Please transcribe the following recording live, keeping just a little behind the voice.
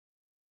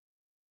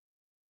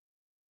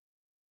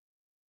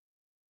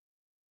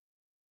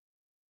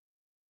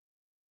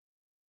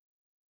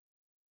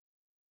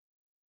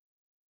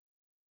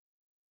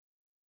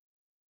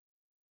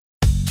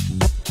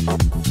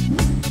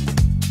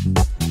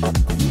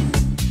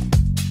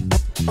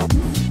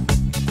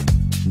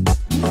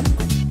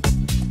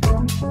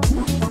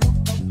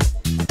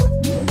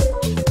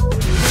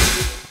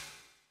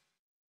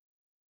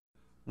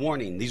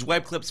Warning, these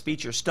web clips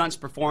feature stunts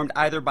performed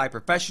either by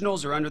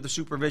professionals or under the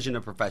supervision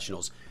of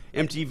professionals.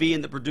 MTV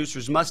and the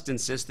producers must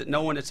insist that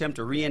no one attempt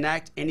to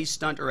reenact any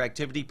stunt or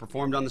activity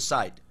performed on the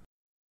site.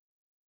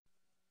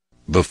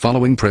 The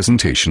following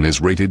presentation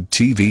is rated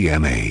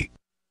TVMA.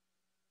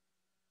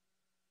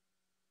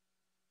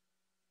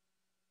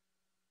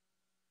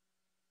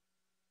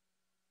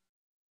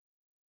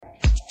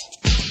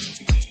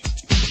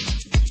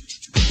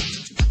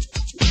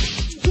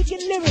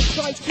 Kicking lyrics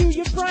right through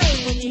your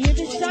brain when you hear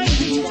the sound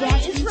you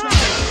that is right.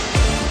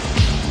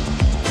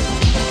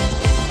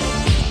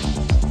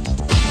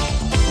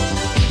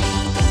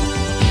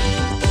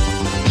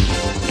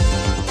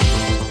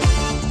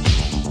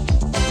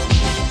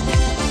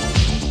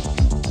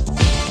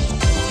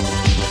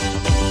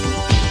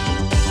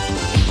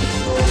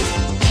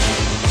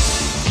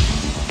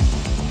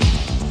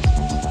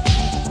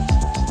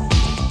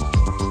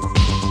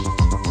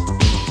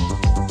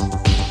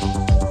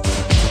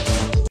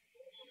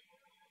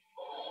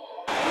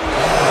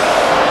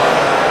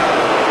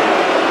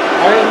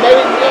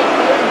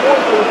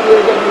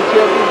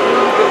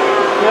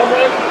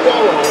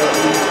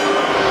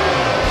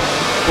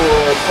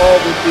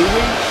 This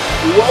evening,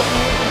 we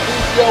welcome you to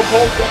CCL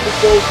Pulse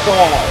episode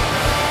 5.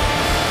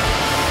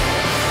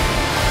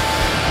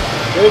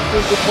 This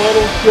is the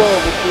final show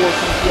before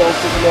CCL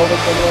Supernova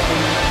coming up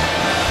and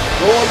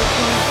go on to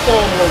 2 weeks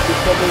time like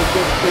December the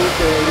 15th,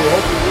 and we're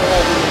hoping you're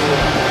having a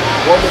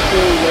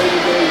wonderful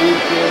Labor Day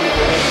weekend.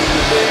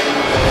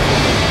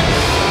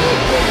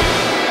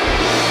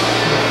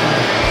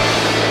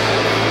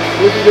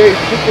 With today's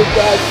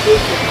supersized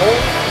business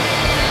home.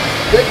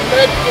 Big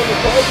match on the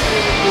card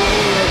screen is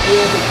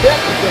here on the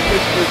campus of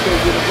Michigan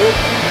State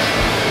University,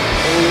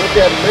 and we look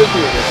at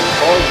Misery in the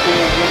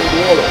hardcore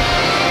winning order.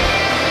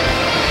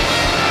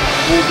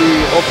 We'll be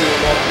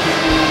opening up to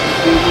the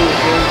Juliet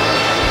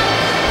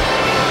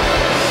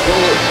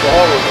against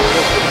Starling. We'll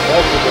look at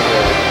Butcher and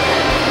Overkill.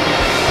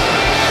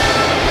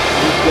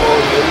 He's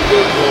going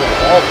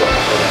also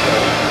for the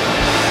game.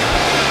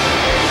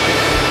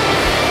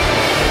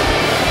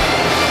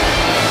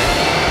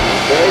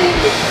 Very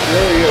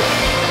mysterious.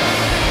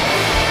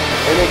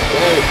 And it's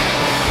nice.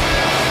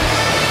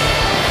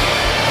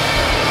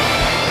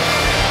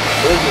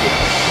 Visiting.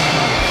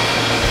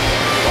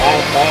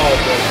 Wild power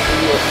that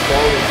see us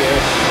strong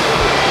again.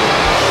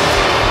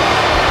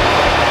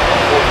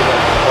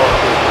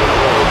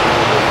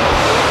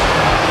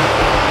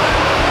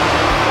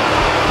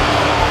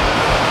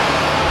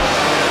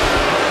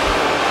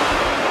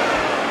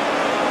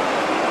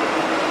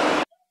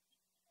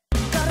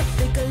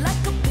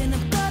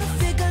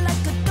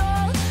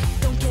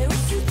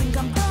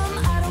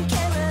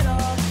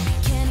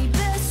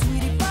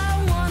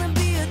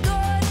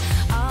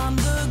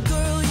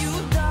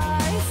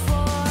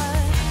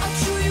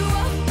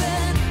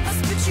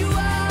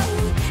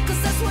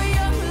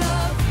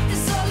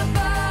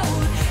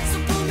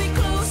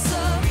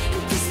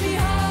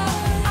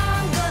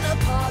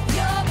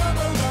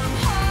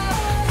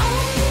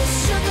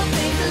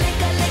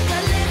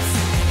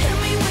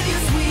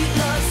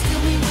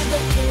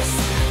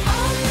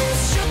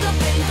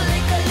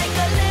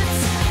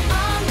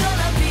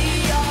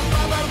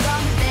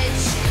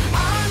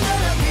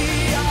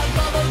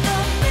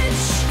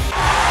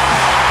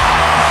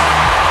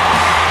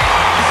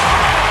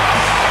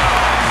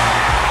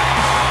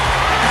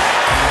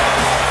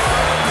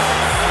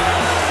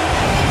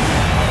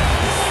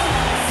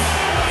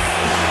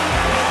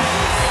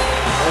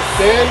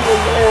 Stand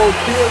and narrow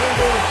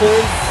cheerleader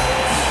turns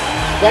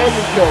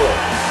diamond killer,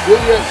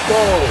 Juliet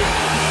Starling,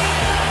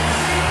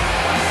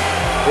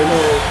 in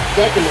her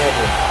second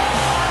ever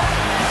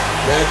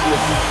national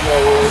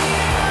CCL win.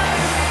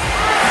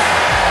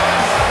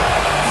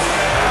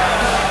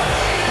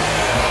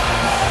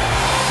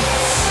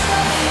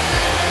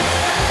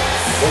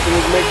 Looking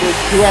to make this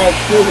 2 out of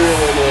 2 here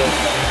on the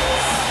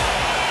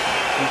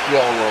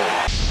CCL run.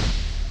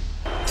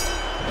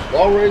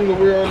 Bell rings and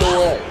we're on the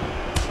way.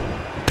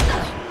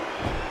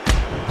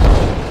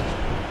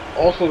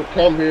 Also to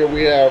come here,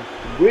 we have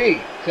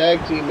 3 tag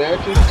team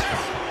matches.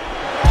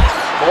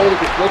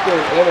 Constrictor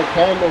and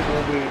Anaconda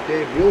will be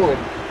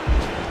debuting.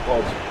 Well,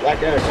 Black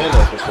Anaconda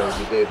is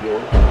supposed to be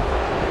debuting.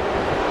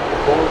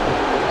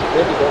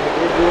 Constrictor going to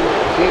be debuting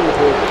as a team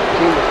because the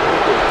team is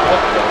going to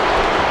touchdown.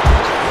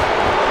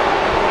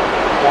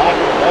 Doc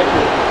and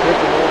Elektra will be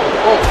taking on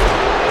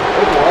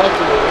Look, last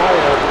in the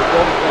lineup is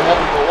going to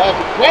happen for the last.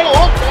 Try to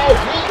look now,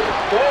 Jesus,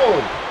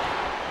 Starling.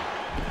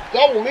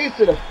 Double knees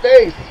to the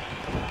face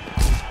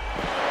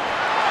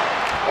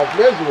of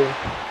Misery.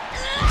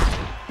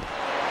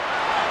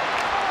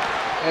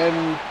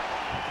 And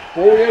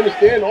what we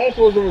understand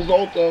also as a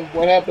result of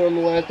what happened on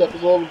the last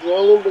episode of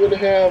Starling, we're going to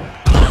have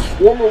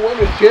former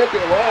women's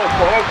champion Lara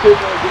Croft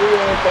taking on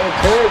Giuliana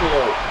Fontana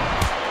tonight.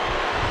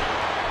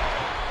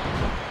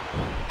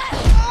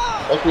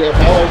 Plus we have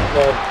highlights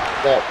of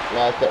that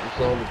last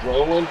episode of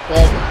Adrenaline,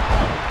 but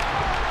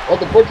what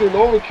the Butcher and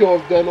Overkill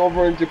have done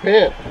over in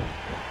Japan.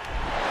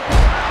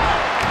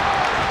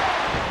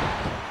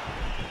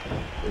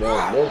 You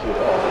know, Misery.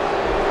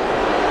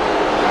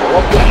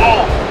 What the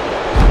hell?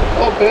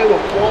 Oh, man, a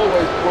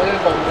fallaway slam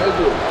by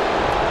Misery.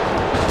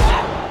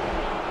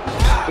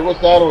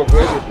 Suicido and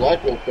Gregory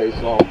Blackville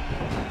face off.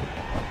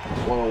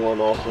 One-on-one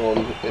also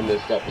in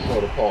this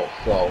episode of Pulse,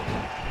 so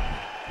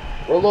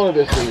we're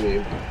loaded this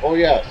evening. Oh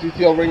yeah,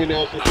 CCL ring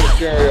announcer Chris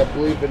Jerry, I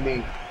believe in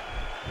the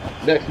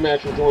next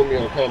match will join me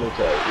on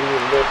commentary. Even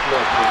the next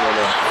match will join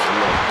us.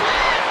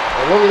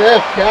 And look at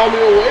that, cow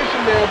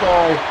mutilation there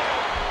by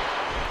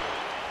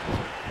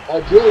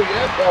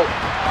Juliet, but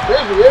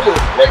Misery able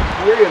to break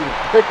free and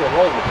pick her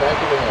right in the back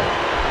of the head.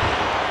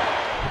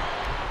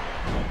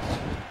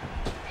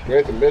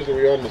 Strength and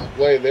Misery on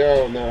display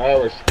there on that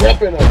Irish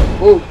stepping up the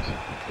boot.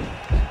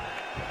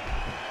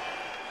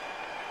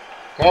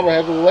 Cover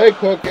has a leg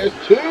hook, it's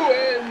 2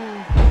 and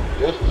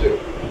just 2.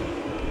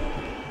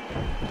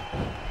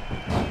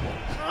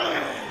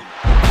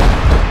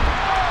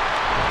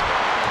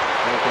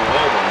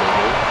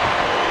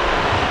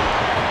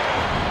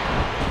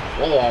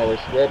 Another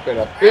Irish whip and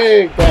a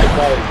big back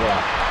body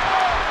drop.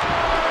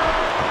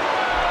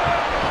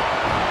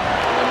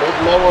 And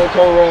Misery might want to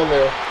turn around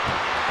there.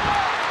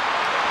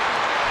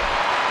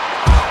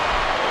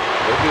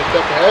 Maybe a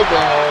step ahead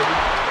there, Hardy.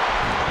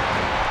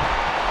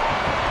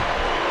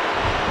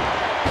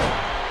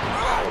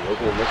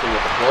 Missing with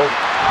the cloak.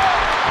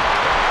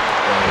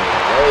 And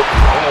right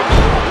behind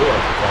me,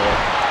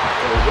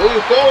 and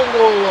Juliet Starling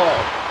going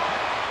long.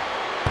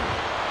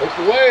 Takes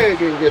the leg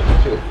and gets the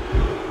 2.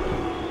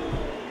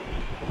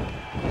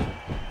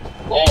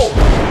 Oh!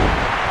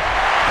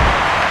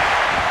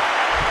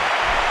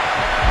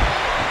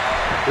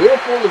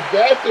 Beautiful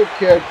disaster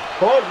kick.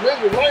 Caught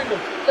Misery right in the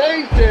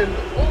face and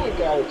only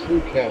got a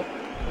 2 count.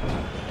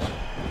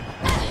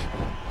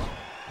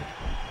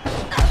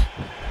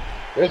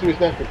 Misery's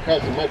not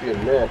concussed, it might be a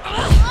miracle.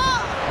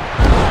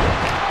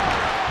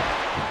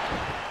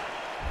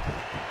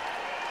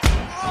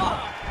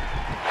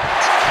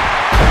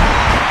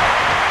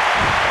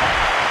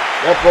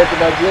 That breaking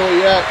by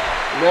Juliet.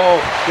 Now,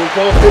 she's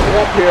trying to pick it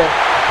up here.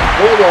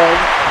 Hold on.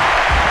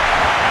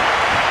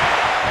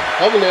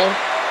 Coming now.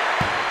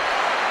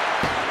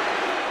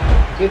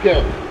 2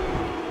 count.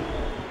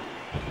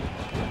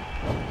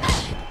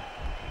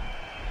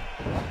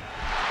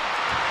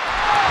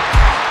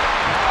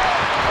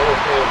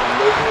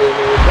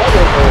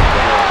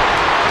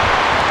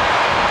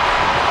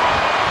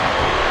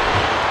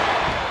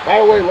 By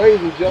the way,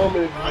 ladies and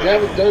gentlemen, if you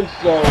haven't done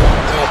so, and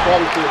I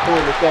probably should have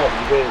pointed this out at the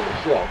beginning of the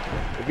show.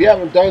 If you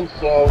haven't done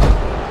so,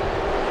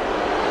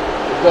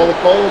 these are the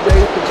final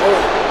days to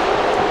vote.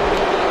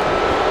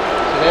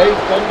 Today,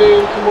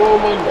 Sunday, and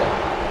tomorrow, Monday.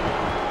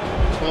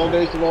 Final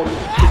days to vote.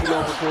 Kicking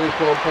off the 24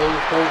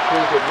 opponents,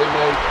 at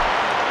midnight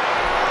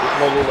this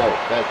Monday night.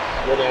 That's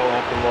 1 hour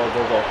after Lara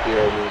goes off the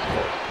air and news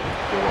first.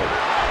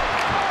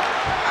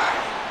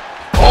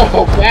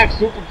 Oh, back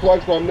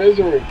superplex by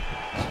Misery.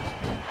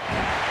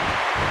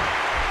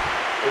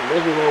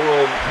 Misery don't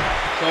want to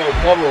try and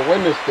cover and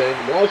win this thing.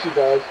 Now she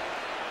does.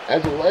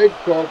 Has a leg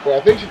crook, but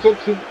I think she took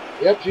 2.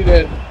 Yep, she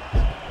did. I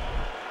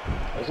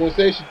was going to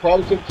say she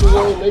probably took too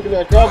long making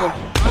that cover.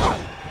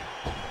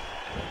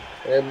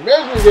 And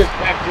Misery gets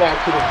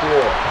backdropped to the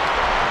floor.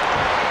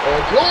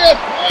 And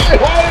Juliet's flying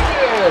hard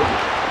again.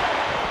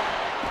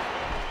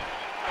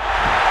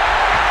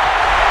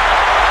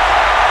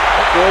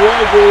 After a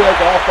while, Juliet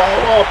got to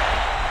follow up.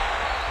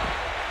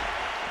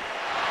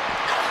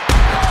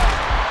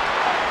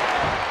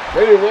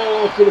 Ready to run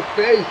off to the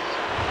face.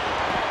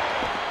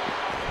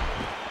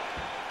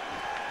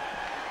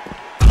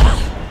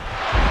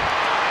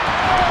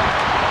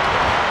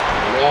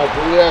 And now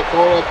Juliet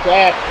going up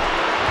top.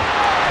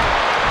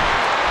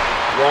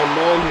 Round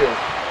 9 here.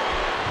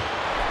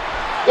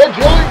 The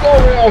Julie go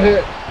around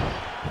hit.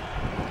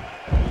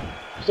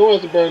 Someone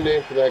has a better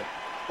name for that.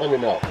 Let me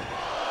know.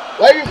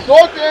 Lady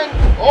Sultan.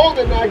 Oh,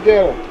 did not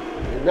get him.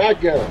 Did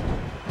not get him.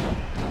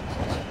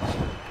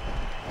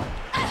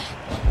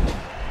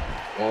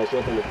 Now it's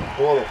up in the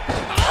corner.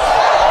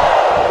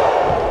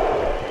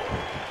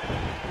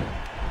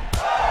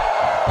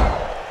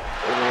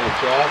 Overhand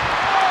chop.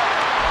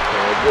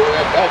 And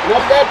Juliet backing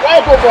up that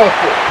Bronco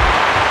Buster.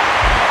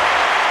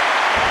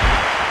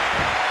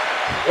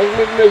 Doesn't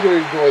make Misery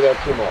enjoy that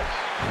too much.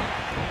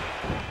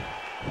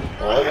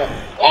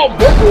 Oh,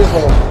 Misery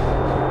home.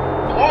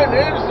 Arn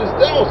Anderson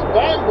style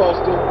spine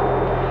buster.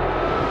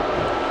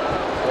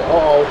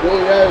 Uh-oh,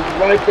 Juliet is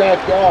right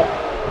back up.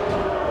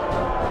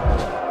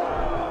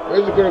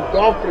 Misery could have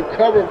gone for the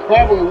cover and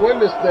probably win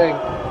this thing.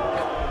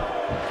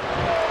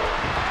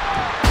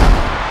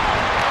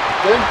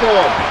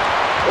 Senton.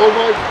 Oh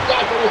my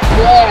God, what a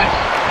splash.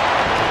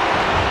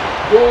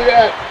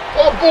 Juliet,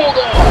 a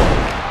bulldog.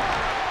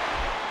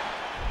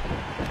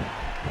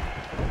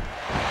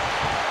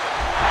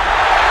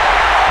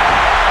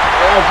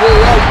 Now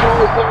Juliet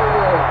showing some of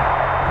her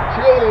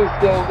shielding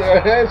skills there.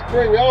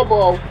 Handspring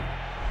elbow.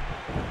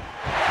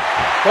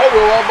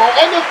 Cartwheel elbow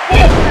and the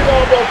sparkling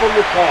elbow from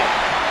the top.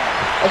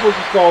 That's what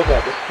she calls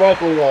that, the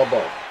sparkling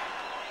elbow.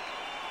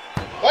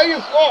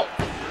 Vegas up.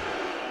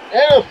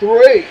 And a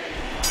 3.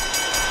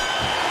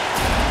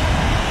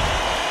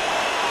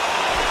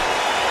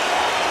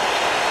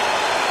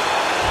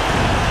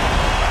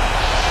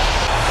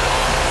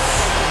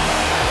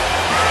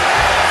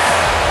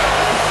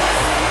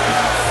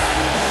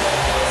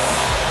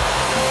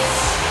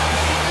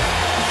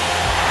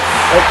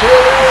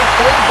 Juliet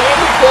comes on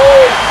the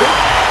goal.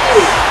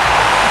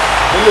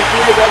 In the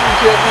CW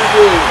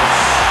Championship.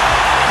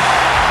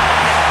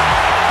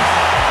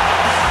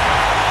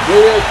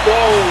 Juliet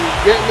Stone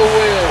getting the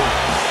win.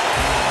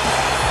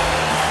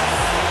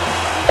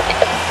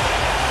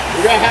 We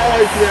got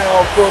highlights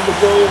now from the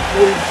Golden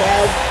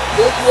 45.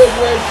 This was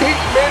when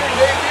Peach made her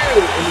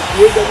debut in the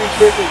CW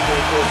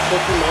Championship for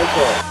 59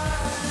 points.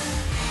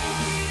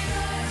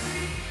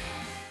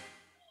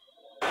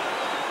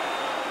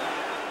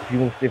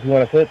 If you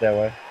want to put it that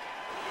way.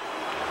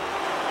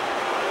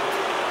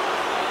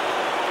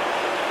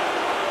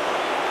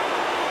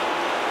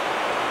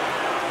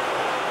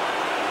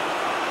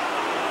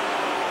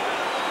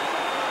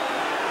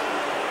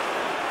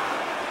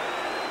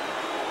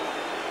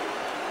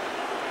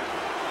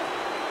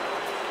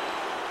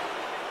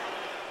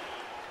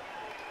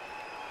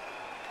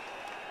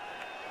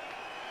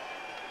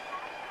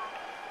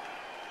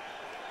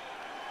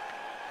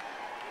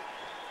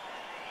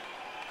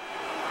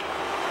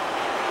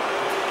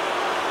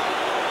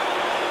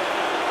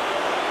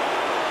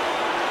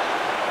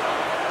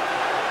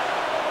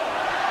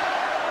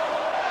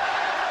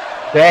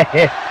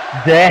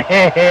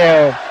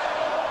 Damn.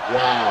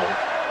 Wow.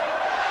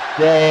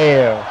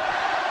 Damn.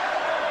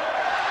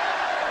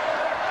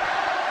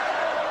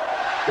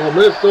 Well,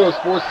 Minnesota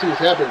sports teams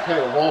have been kind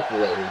of awful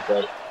lately,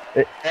 but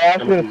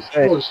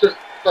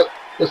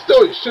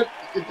still,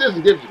 it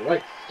doesn't give you the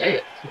right to say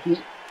it.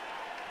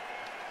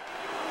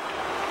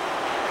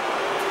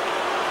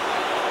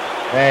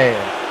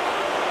 Damn.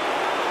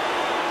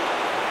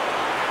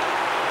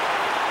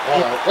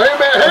 Wait a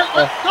minute!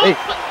 Hit!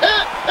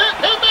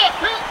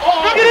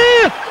 Look at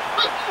this!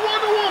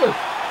 Wonder Woman!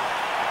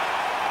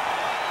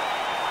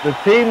 The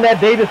team that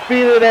they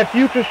defeated at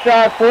Future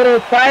Shock for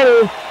those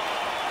titles,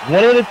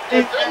 one of the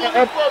teams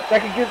that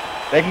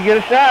can get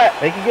a shot.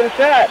 They can get a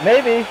shot,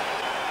 maybe.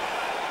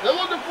 They're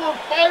looking for a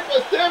fight,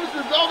 but Samus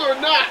and Zelda are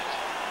not.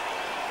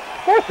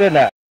 Of course they're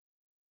not.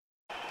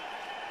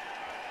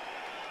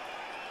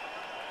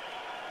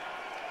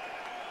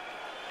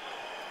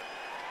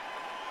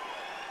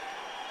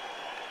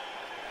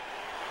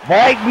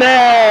 Right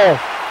now!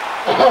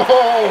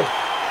 Oh!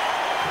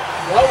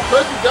 Well,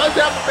 Chrissy does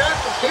have a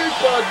match with Peach,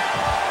 but...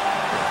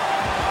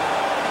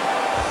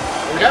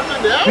 What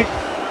happened now?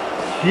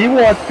 She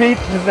wants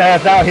Peach's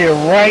ass out here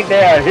right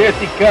now. Here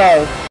she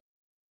comes.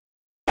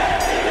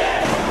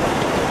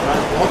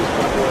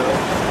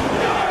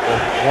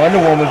 Wonder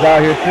Woman's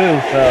out here too,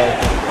 so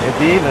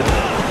it's even.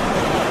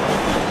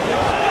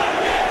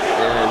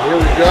 And here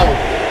we go.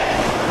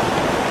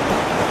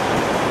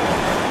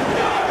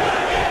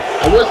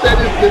 I would say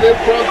this is an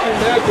impromptu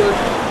match, but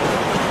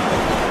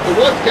it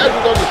was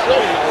scheduled on the show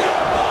tonight.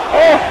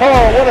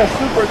 Oh, what a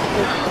super...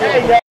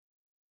 Hey, yeah.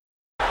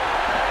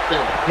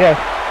 Yes.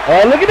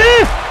 Oh, look at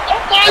this!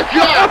 Oh my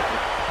God!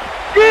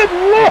 Good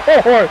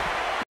Lord!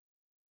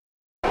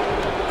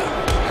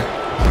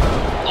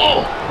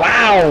 Oh!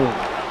 Wow!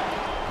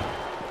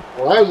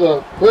 Well, that was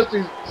a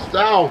Christy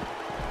style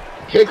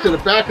kick to the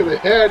back of the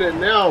head, and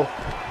now...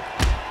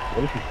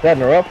 What is she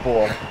setting her up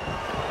for?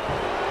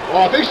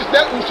 Oh, I think she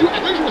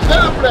was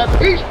set up for that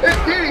Peach Pit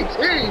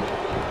DDT.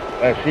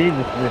 She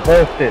just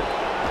reversed it.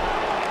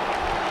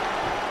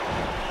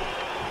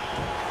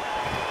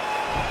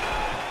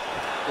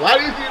 A lot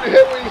easier to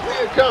hit when you see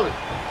it coming.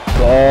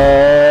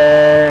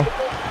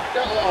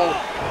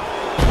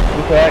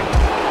 Good back.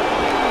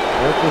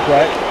 Good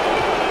back.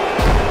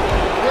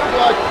 Good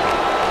luck.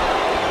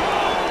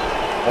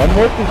 One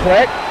more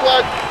suplex.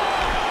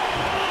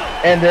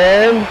 And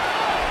then...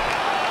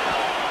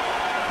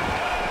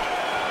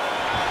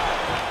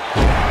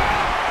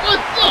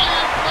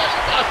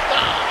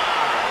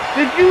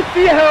 Did you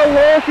see how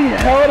long she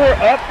held her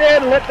up there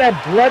and let that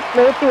blood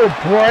flow through her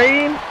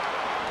brain?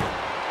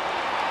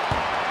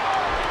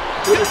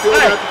 An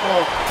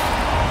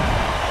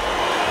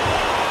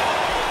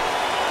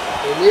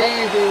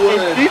easy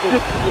one.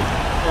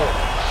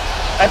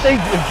 I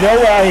think Joe,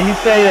 he's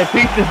saying that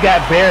Peach just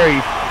got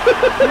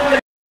buried.